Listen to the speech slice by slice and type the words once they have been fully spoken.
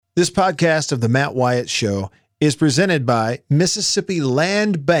This podcast of the Matt Wyatt Show is presented by Mississippi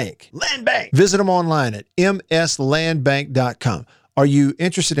Land Bank. Land Bank. Visit them online at mslandbank.com. Are you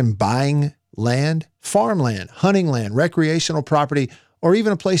interested in buying land, farmland, hunting land, recreational property, or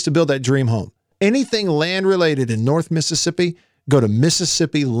even a place to build that dream home? Anything land related in North Mississippi, go to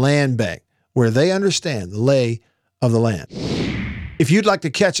Mississippi Land Bank, where they understand the lay of the land. If you'd like to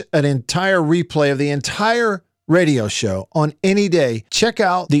catch an entire replay of the entire radio show on any day, check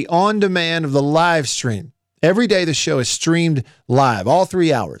out the on-demand of the live stream. Every day the show is streamed live, all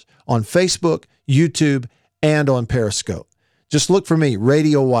 3 hours, on Facebook, YouTube, and on Periscope. Just look for me,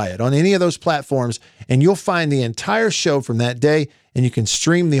 Radio Wyatt, on any of those platforms, and you'll find the entire show from that day, and you can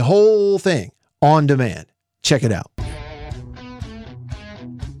stream the whole thing on demand. Check it out.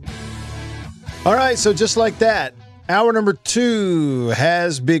 All right, so just like that, hour number 2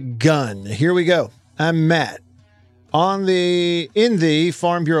 has begun. Here we go. I'm Matt. In the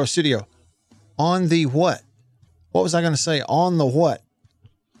Farm Bureau studio. On the what? What was I going to say? On the what?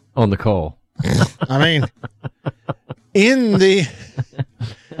 On the call. I mean, in the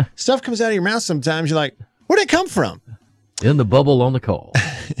stuff comes out of your mouth sometimes. You're like, where'd it come from? In the bubble on the call.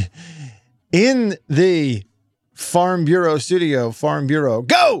 In the Farm Bureau studio, Farm Bureau,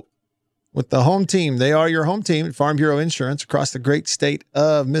 go! With the home team. They are your home team at Farm Bureau Insurance across the great state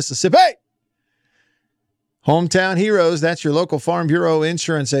of Mississippi. Hometown heroes, that's your local Farm Bureau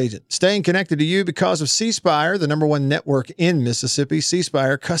insurance agent. Staying connected to you because of C Spire, the #1 network in Mississippi. C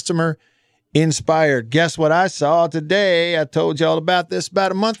Spire, customer inspired. Guess what I saw today? I told you all about this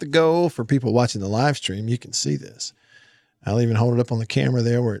about a month ago. For people watching the live stream, you can see this. I'll even hold it up on the camera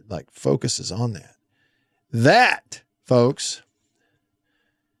there where it like focuses on that. That, folks,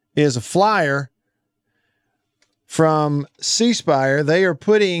 is a flyer from C Spire. They are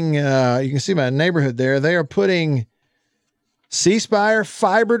putting, you can see my neighborhood there. They are putting C Spire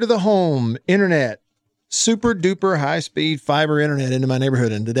fiber to the home internet, super duper high speed fiber internet into my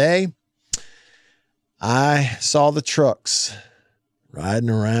neighborhood. And today I saw the trucks riding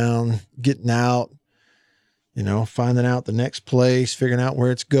around, getting out, you know, finding out the next place, figuring out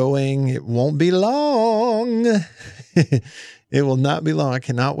where it's going. It won't be long. It will not be long. I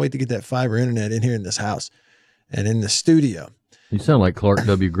cannot wait to get that fiber internet in here in this house and in the studio. You sound like Clark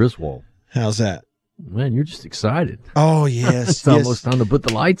W. Griswold. How's that? Man, you're just excited. Oh, yes. It's almost time to put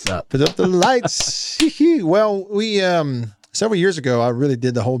the lights up. Put up the lights. Well, we, several years ago, I really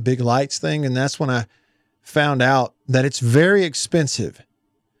did the whole big lights thing. And that's when I found out that it's very expensive.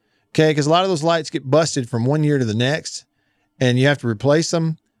 Okay. Because a lot of those lights get busted from one year to the next and you have to replace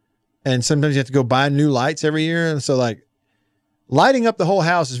them. And sometimes you have to go buy new lights every year. And so like lighting up the whole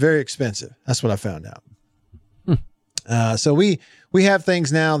house is very expensive. That's what I found out. So we have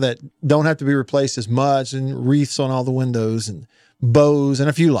things now that don't have to be replaced as much, and wreaths on all the windows and bows and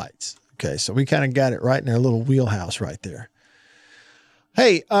a few lights. Okay. So we kind of got it right in our little wheelhouse right there.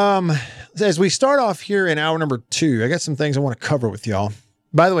 Hey, as we start off here in hour number 2, I got some things I want to cover with y'all.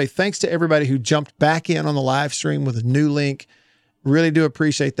 By the way, thanks to everybody who jumped back in on the live stream with a new link. Really do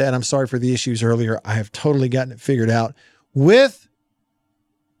appreciate that. I'm sorry for the issues earlier. I have totally gotten it figured out with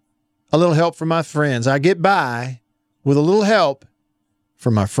a little help from my friends. I get by with a little help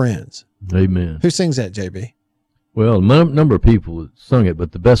from my friends. Amen. Who sings that, JB? Well, a number of people sung it,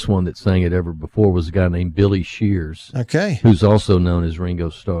 but the best one that sang it ever before was a guy named Billy Shears. Okay. Who's also known as Ringo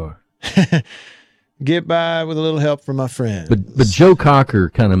Starr. Get by with a little help from my friends. But Joe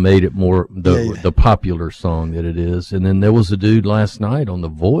Cocker kind of made it more the popular song that it is. And then there was a dude last night on The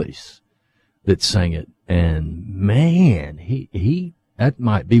Voice that sang it. And man, he that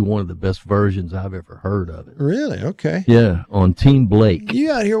might be one of the best versions I've ever heard of it. Really? Okay. Yeah, on Team Blake.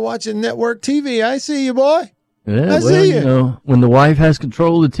 You out here watching network TV. I see you, boy. Yeah, I see you. You know, when the wife has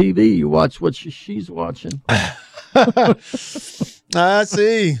control of the TV, you watch what she's watching. I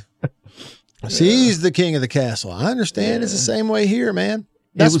see. She's the king of the castle. I understand. Yeah. It's the same way here, man.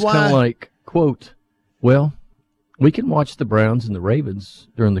 That's it was kind of like, quote, well, we can watch the Browns and the Ravens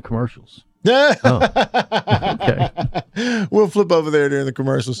during the commercials. Oh, okay. We'll flip over there during the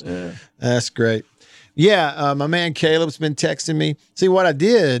commercials. Yeah. That's great. Yeah, my man Caleb's been texting me. See, what I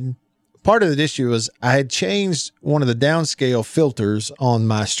did, part of the issue was I had changed one of the downscale filters on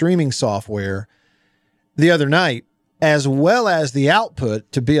my streaming software the other night, as well as the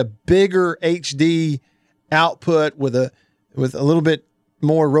output to be a bigger HD output with a little bit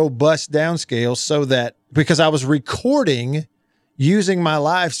more robust downscale, so that because I was recording using my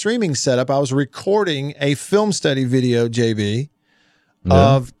live streaming setup, I was recording a film study video, JB,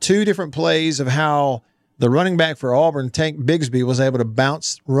 of 2 different plays of how the running back for Auburn, Tank Bigsby, was able to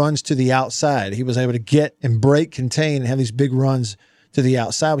bounce runs to the outside. He was able to get and break, contain, and have these big runs to the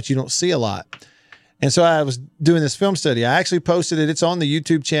outside, which you don't see a lot. And so I was doing this film study. I actually posted it. It's on the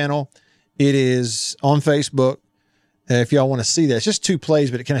YouTube channel. It is on Facebook. If y'all want to see that, it's just 2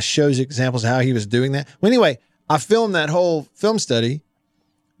 plays, but it kind of shows you examples of how he was doing that. Well, anyway, I filmed that whole film study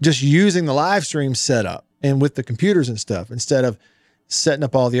just using the live stream setup and with the computers and stuff instead of setting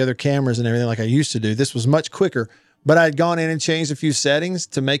up all the other cameras and everything like I used to do. This was much quicker, but I'd gone in and changed a few settings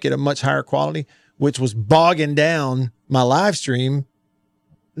to make it a much higher quality, which was bogging down my live stream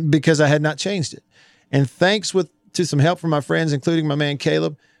because I had not changed it. And thanks to some help from my friends, including my man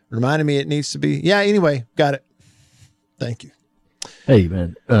Caleb, reminded me it needs to be. Yeah, anyway, got it. Thank you. Hey,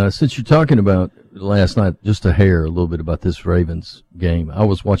 man, since you're talking about last night, just a little bit about this Ravens game. I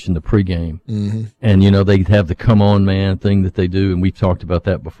was watching the pregame, and, they have the come on, man thing that they do, and we've talked about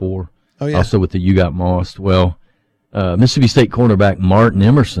that before. Oh, yeah. Also with the You Got Mossed. Well, Mississippi State cornerback Martin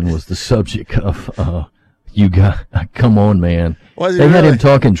Emerson was the subject of You Got Come On, Man. They had him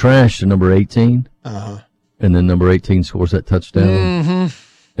talking trash to number 18, and then number 18 scores that touchdown,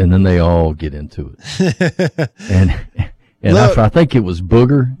 and then they all get into it. And look, I think it was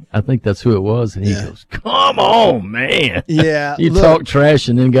Booger. I think that's who it was. And he goes, "Come on, man." Yeah. You talk trash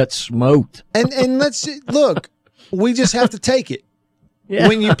and then got smoked. And let's look, we just have to take it. Yeah.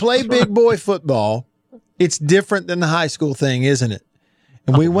 When you play big boy football, it's different than the high school thing, isn't it?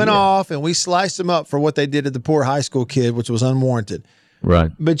 And we went off and we sliced them up for what they did to the poor high school kid, which was unwarranted. Right.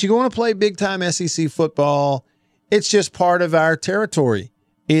 But you want to play big time SEC football, it's just part of our territory.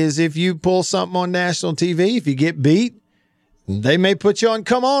 Is if you pull something on national TV, if you get beat, they may put you on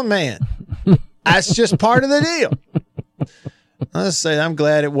Come On, Man. That's just part of the deal. I'll say I'm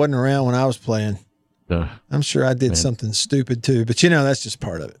glad it wasn't around when I was playing. I'm sure I did something stupid too, but that's just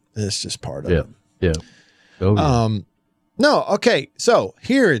part of it. It's just part of it. Yeah. Oh, yeah. No, okay. So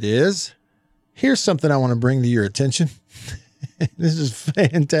here it is. Here's something I want to bring to your attention. This is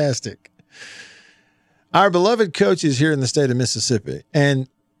fantastic. Our beloved coaches here in the state of Mississippi. And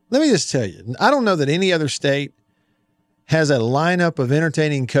let me just tell you, I don't know that any other state has a lineup of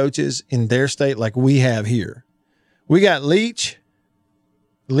entertaining coaches in their state like we have here. We got Leach.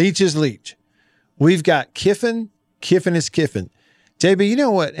 Leach is Leach. We've got Kiffin. Kiffin is Kiffin. JB, you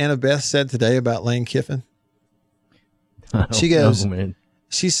know what Annabeth said today about Lane Kiffin? She goes,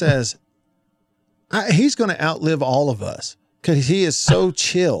 she says, he's going to outlive all of us because he is so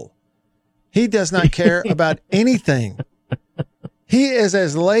chill. He does not care about anything. He is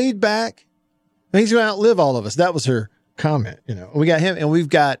as laid back. He's going to outlive all of us. That was her comment. We got him, and we've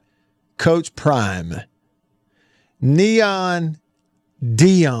got Coach Prime, Neon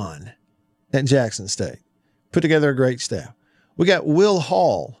Dion at Jackson State. Put together a great staff. We got Will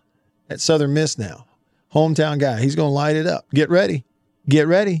Hall at Southern Miss now. Hometown guy. He's going to light it up. Get ready. Get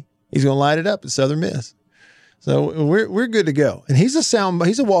ready. He's going to light it up at Southern Miss. So we're good to go. And he's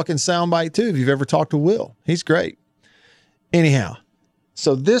a walking soundbite too. If you've ever talked to Will, he's great. Anyhow,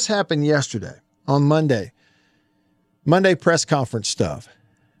 so this happened yesterday on Monday press conference stuff.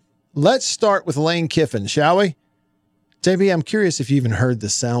 Let's start with Lane Kiffin, shall we? JB, I'm curious if you even heard the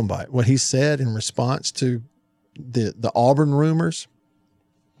soundbite, what he said in response to the Auburn rumors.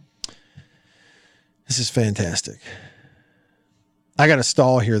 This is fantastic. I got to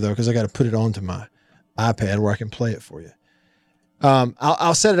stall here though, because I got to put it onto my iPad where I can play it for you.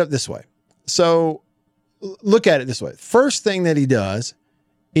 I'll set it up this way. So look at it this way. First thing that he does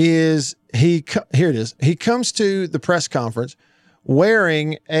is here it is. He comes to the press conference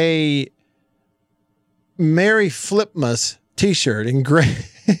wearing a Merry Flipmas t-shirt in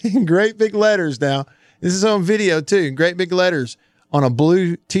great big letters. Now this is on video too, in great big letters on a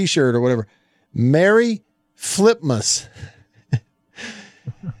blue t-shirt or whatever. Merry Flipmas.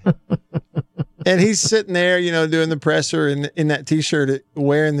 And he's sitting there, doing the presser in that t-shirt,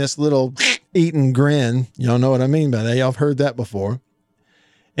 wearing this little eating grin. Y'all know what I mean by that. Y'all have heard that before.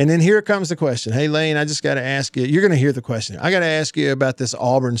 And then here comes the question. Hey, Lane, I just got to ask you. You're going to hear the question. I got to ask you about this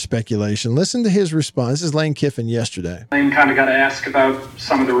Auburn speculation. Listen to his response. This is Lane Kiffin yesterday. Lane, kind of got to ask about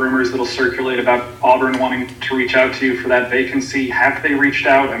some of the rumors that'll circulate about Auburn wanting to reach out to you for that vacancy. Have they reached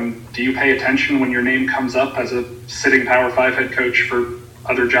out, and do you pay attention when your name comes up as a sitting Power 5 head coach for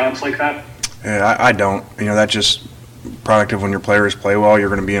other jobs like that? Yeah, I don't. That's just product of when your players play well, you're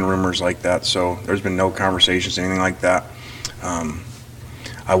going to be in rumors like that. So there's been no conversations, anything like that.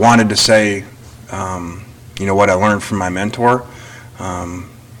 I wanted to say, what I learned from my mentor,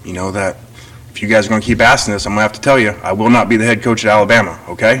 that if you guys are going to keep asking this, I'm going to have to tell you, I will not be the head coach at Alabama,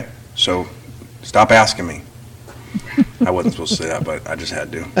 okay? So stop asking me. I wasn't supposed to say that, but I just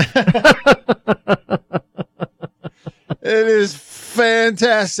had to. It is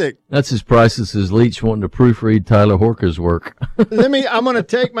fantastic. That's as priceless as Leach wanting to proofread Tyler Horker's work. I'm going to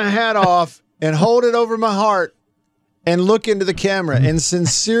take my hat off and hold it over my heart and look into the camera and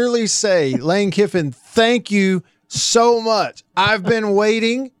sincerely say, Lane Kiffin, thank you so much. I've been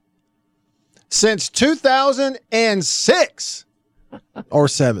waiting since 2006 or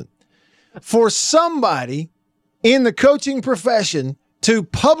 7 for somebody in the coaching profession to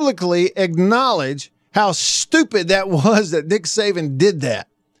publicly acknowledge how stupid that was that Nick Saban did that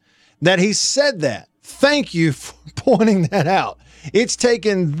he said that. Thank you for pointing that out. It's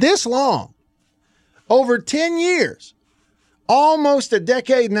taken this long, over 10 years, almost a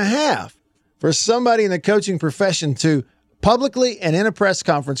decade and a half, for somebody in the coaching profession to publicly and in a press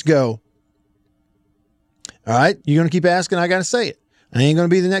conference go, all right, you're going to keep asking, I got to say it. I ain't going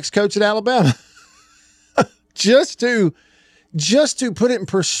to be the next coach at Alabama. just to put it in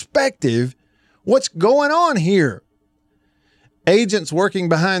perspective, what's going on here? Agents working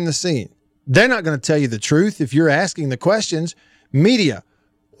behind the scene. They're not going to tell you the truth if you're asking the questions. Media,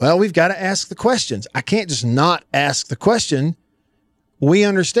 well, we've got to ask the questions. I can't just not ask the question. We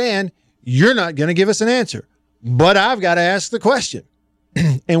understand you're not going to give us an answer, but I've got to ask the question.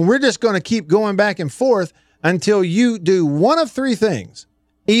 And we're just going to keep going back and forth until you do one of three things.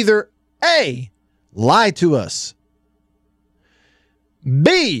 Either A, lie to us.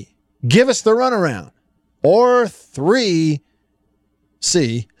 B, give us the runaround. Or 3,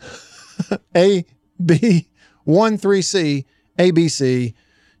 C, A, B, 1, 3, C, A, B, C.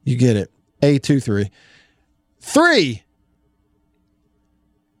 You get it. A, 2, 3. 3,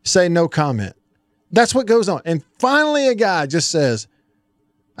 say no comment. That's what goes on. And finally, a guy just says,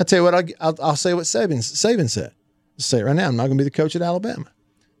 I tell you what, I'll say what Saban said. I'll say it right now. I'm not going to be the coach at Alabama.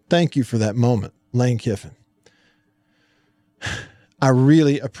 Thank you for that moment, Lane Kiffin. I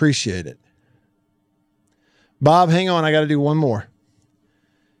really appreciate it. Bob, hang on. I got to do one more.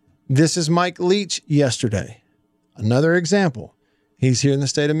 This is Mike Leach yesterday. Another example. He's here in the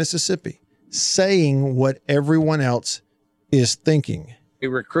state of Mississippi saying what everyone else is thinking.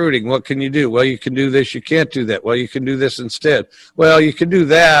 Recruiting, what can you do? Well, you can do this, you can't do that. Well, you can do this instead. Well, you can do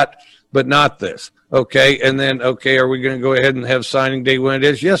that, but not this. Okay, and then, okay, are we going to go ahead and have signing day when it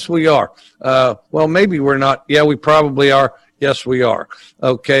is? Yes, we are. Well, maybe we're not. Yeah, we probably are. Yes, we are.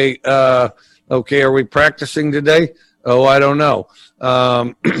 Okay, okay, are we practicing today? Oh, I don't know.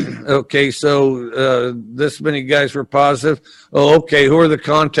 Okay, so this many guys were positive. Oh, okay, who are the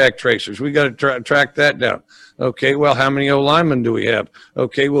contact tracers? We got to track that down. Okay, well, how many O-linemen do we have?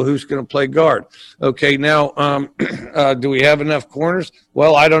 Okay, well, who's going to play guard? Okay, now, do we have enough corners?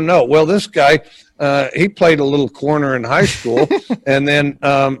 Well, I don't know. Well, this guy, he played a little corner in high school. And then,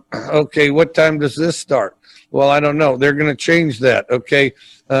 okay, what time does this start? Well, I don't know. They're going to change that. Okay,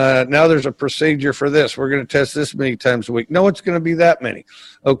 now there's a procedure for this. We're going to test this many times a week. No, it's going to be that many.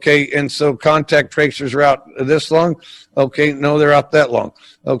 Okay, and so contact tracers are out this long? Okay, no, they're out that long.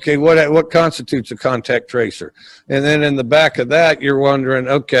 Okay, what constitutes a contact tracer? And then in the back of that, you're wondering,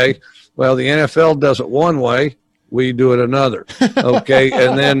 okay, well, the NFL does it one way, we do it another. Okay,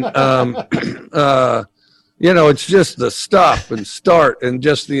 and then, you know, it's just the stop and start and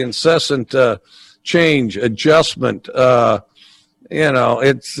just the incessant change, adjustment. You know,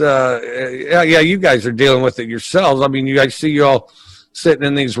 it's, yeah, you guys are dealing with it yourselves. I mean, I see you all sitting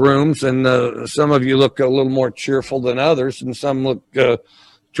in these rooms, and some of you look a little more cheerful than others, and some look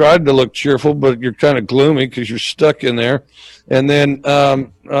tried to look cheerful, but you're kind of gloomy because you're stuck in there. And then,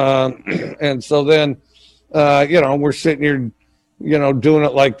 and so then, you know, we're sitting here, you know, doing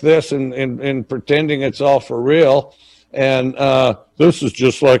it like this and pretending it's all for real. And this is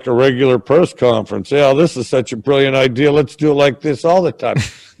just like a regular press conference. Yeah, this is such a brilliant idea. Let's do it like this all the time.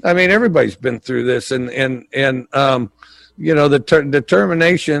 I mean, everybody's been through this, and you know, the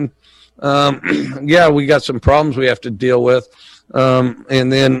determination. Yeah, we got some problems we have to deal with.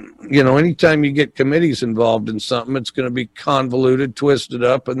 And then, you know, anytime you get committees involved in something, it's going to be convoluted, twisted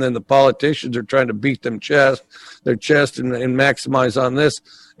up, and then the politicians are trying to beat their chest and maximize on this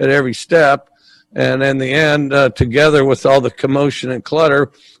at every step. And in the end, together with all the commotion and clutter,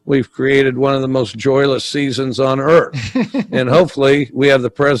 we've created one of the most joyless seasons on earth. And hopefully we have the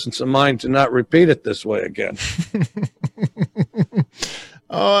presence of mind to not repeat it this way again.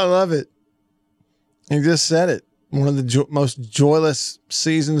 Oh, I love it. You just said it. One of the most joyless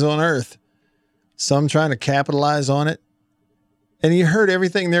seasons on earth. Some trying to capitalize on it. And you heard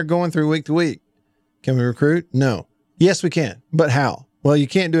everything they're going through week to week. Can we recruit? No. Yes, we can. But how? Well, you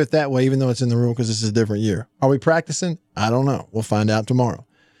can't do it that way, even though it's in the rule, because this is a different year. Are we practicing? I don't know. We'll find out tomorrow.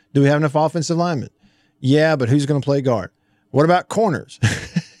 Do we have enough offensive linemen? Yeah, but who's going to play guard? What about corners?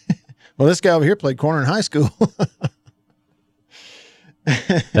 Well, this guy over here played corner in high school.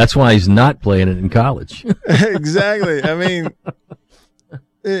 That's why he's not playing it in college. Exactly. I mean,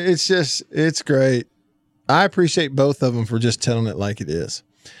 it's great. I appreciate both of them for just telling it like it is.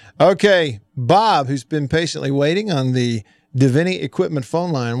 Okay, Bob, who's been patiently waiting on the Divinity Equipment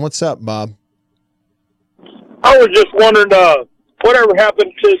phone line. What's up, Bob? I was just wondering, whatever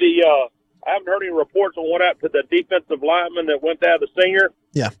happened to I haven't heard any reports on what happened to the defensive lineman that went down, the senior.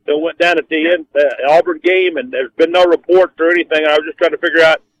 Yeah. That went down at the end, the Auburn game, and there's been no reports or anything. I was just trying to figure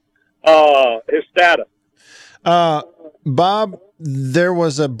out his status. Bob, there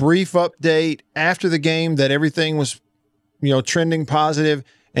was a brief update after the game that everything was, trending positive.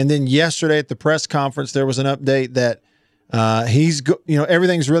 And then yesterday at the press conference, there was an update that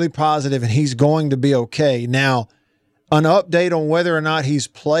everything's really positive and he's going to be okay. Now, an update on whether or not he's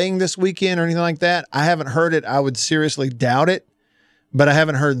playing this weekend or anything like that, I haven't heard it. I would seriously doubt it, but I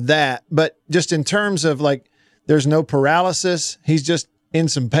haven't heard that. But just in terms of there's no paralysis. He's just in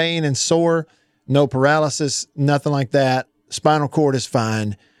some pain and sore. No paralysis, nothing like that. Spinal cord is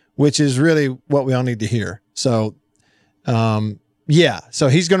fine, which is really what we all need to hear. So, so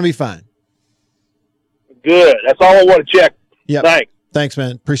he's going to be fine. Good. That's all I want to check. Yeah. Thanks,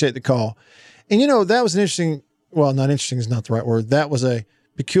 man. Appreciate the call. And, that was an interesting, well, not interesting is not the right word. That was a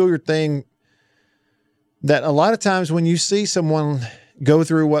peculiar thing that a lot of times when you see someone go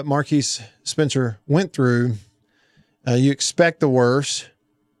through what Marquise Spencer went through, you expect the worst,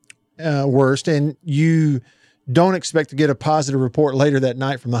 and you don't expect to get a positive report later that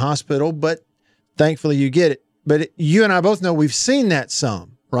night from the hospital, but thankfully you get it. But you and I both know we've seen that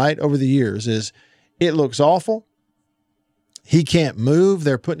some, right, over the years, is it looks awful. He can't move.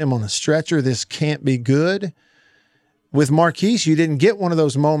 They're putting him on a stretcher. This can't be good. With Marquise, you didn't get one of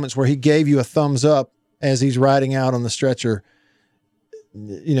those moments where he gave you a thumbs up as he's riding out on the stretcher.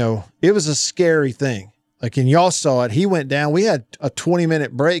 It was a scary thing. And y'all saw it. He went down. We had a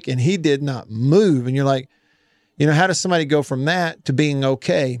 20-minute break, and he did not move. And you're like, how does somebody go from that to being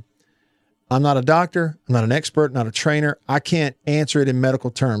okay? I'm not a doctor. I'm not an expert, not a trainer. I can't answer it in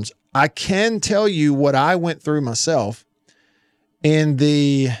medical terms. I can tell you what I went through myself in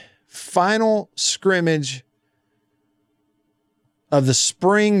the final scrimmage of the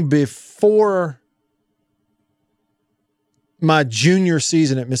spring before my junior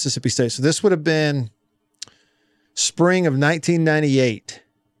season at Mississippi State. So this would have been spring of 1998.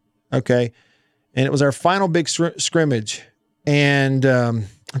 Okay. And it was our final big scrimmage. And I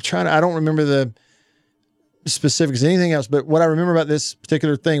don't remember the specifics of anything else, but what I remember about this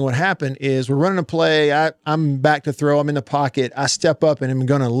particular thing, what happened is we're running a play. I'm back to throw. I'm in the pocket. I step up and I'm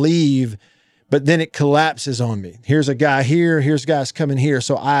going to leave, but then it collapses on me. Here's a guy here. Here's guys coming here.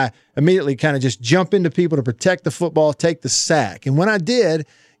 So I immediately kind of just jump into people to protect the football, take the sack. And when I did,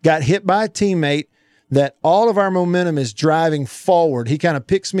 got hit by a teammate that all of our momentum is driving forward. He kind of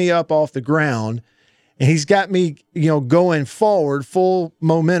picks me up off the ground, and he's got me, going forward, full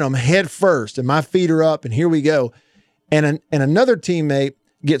momentum, head first, and my feet are up, and here we go. And another teammate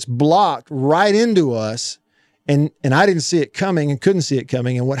gets blocked right into us, and I didn't see it coming and couldn't see it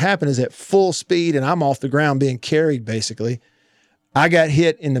coming. And what happened is at full speed, and I'm off the ground being carried, basically, I got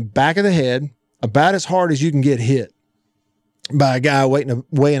hit in the back of the head about as hard as you can get hit by a guy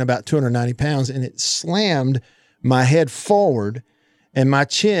weighing about 290 pounds, and it slammed my head forward, and my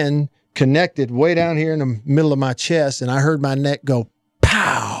chin connected way down here in the middle of my chest, and I heard my neck go,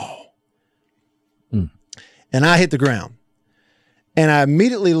 pow. And I hit the ground. And I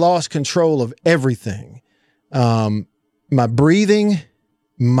immediately lost control of everything. My breathing,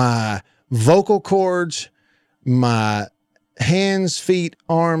 my vocal cords, my hands, feet,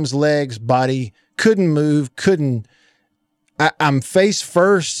 arms, legs, body, couldn't move, I'm face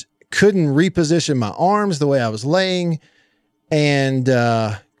first, couldn't reposition my arms the way I was laying, and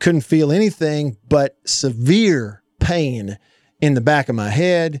couldn't feel anything but severe pain in the back of my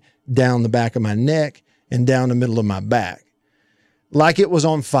head, down the back of my neck, and down the middle of my back. Like it was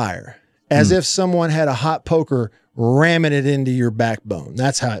on fire, as if someone had a hot poker ramming it into your backbone.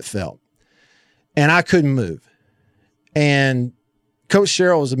 That's how it felt. And I couldn't move. And Coach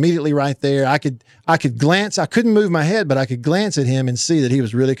Sherrill was immediately right there. I could glance. I couldn't move my head, but I could glance at him and see that he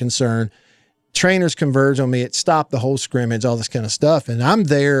was really concerned. Trainers converged on me. It stopped the whole scrimmage, all this kind of stuff. And I'm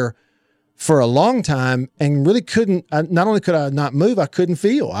there for a long time and really not only could I not move, I couldn't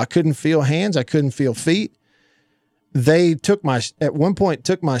feel. I couldn't feel hands. I couldn't feel feet. They at one point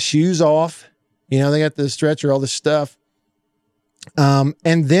took my shoes off. They got the stretcher, all this stuff. And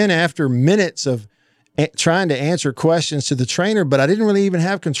then after minutes of trying to answer questions to the trainer, but I didn't really even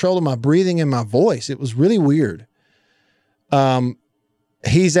have control of my breathing and my voice. It was really weird.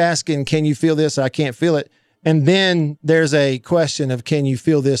 He's asking, can you feel this? I can't feel it. And then there's a question of, can you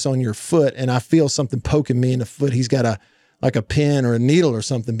feel this on your foot? And I feel something poking me in the foot. He's got a pin or a needle or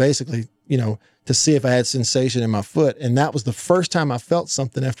something, basically, to see if I had sensation in my foot. And that was the first time I felt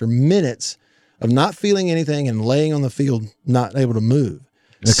something after minutes of not feeling anything and laying on the field, not able to move.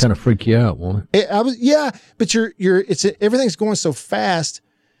 That kind of freak you out, won't it? But everything's going so fast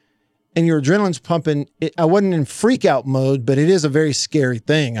and your adrenaline's pumping. I wasn't in freak out mode, but it is a very scary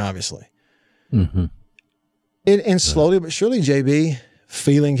thing, obviously. Mm-hmm. And slowly but surely, JB,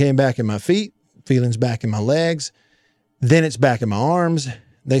 feeling came back in my feet, feelings back in my legs. Then it's back in my arms.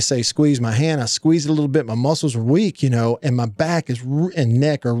 They say, squeeze my hand. I squeezed it a little bit. My muscles are weak, and my back and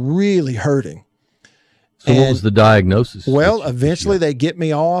neck are really hurting. So what was the diagnosis? Well, eventually they get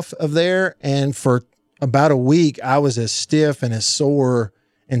me off of there. And for about a week, I was as stiff and as sore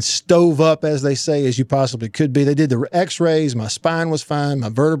and stove up, as they say, as you possibly could be. They did the x-rays. My spine was fine. My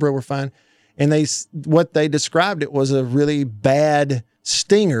vertebrae were fine. And what they described it was a really bad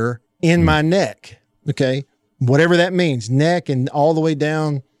stinger in my neck. Okay. Whatever that means, neck and all the way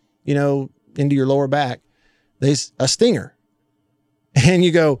down, into your lower back, a stinger. And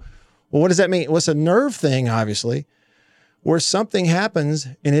you go, well, what does that mean? Well, it's a nerve thing, obviously, where something happens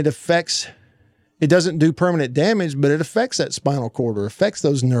and it doesn't do permanent damage, but it affects that spinal cord or affects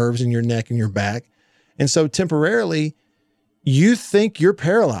those nerves in your neck and your back. And so temporarily, you think you're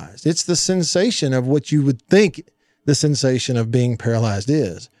paralyzed. It's the sensation of what you would think the sensation of being paralyzed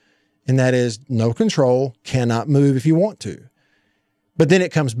is. And that is no control, cannot move if you want to. But then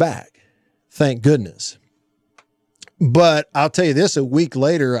it comes back. Thank goodness. But I'll tell you this, a week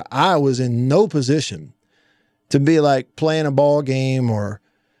later, I was in no position to be like playing a ball game or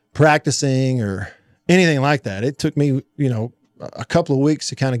practicing or anything like that. It took me, a couple of weeks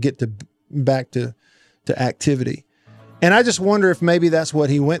to kind of get back to activity. And I just wonder if maybe that's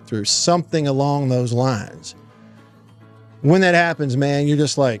what he went through, something along those lines. When that happens, man, you're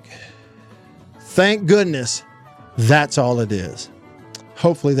just like, thank goodness that's all it is.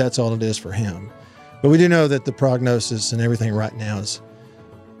 Hopefully that's all it is for him. But we do know that the prognosis and everything right now is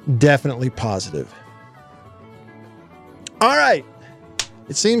definitely positive. All right.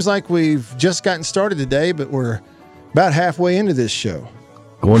 It seems like we've just gotten started today, but we're about halfway into this show.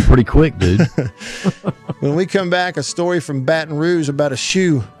 Going pretty quick, dude. When we come back, a story from Baton Rouge about a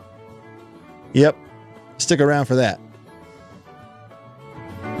shoe. Yep. Stick around for that.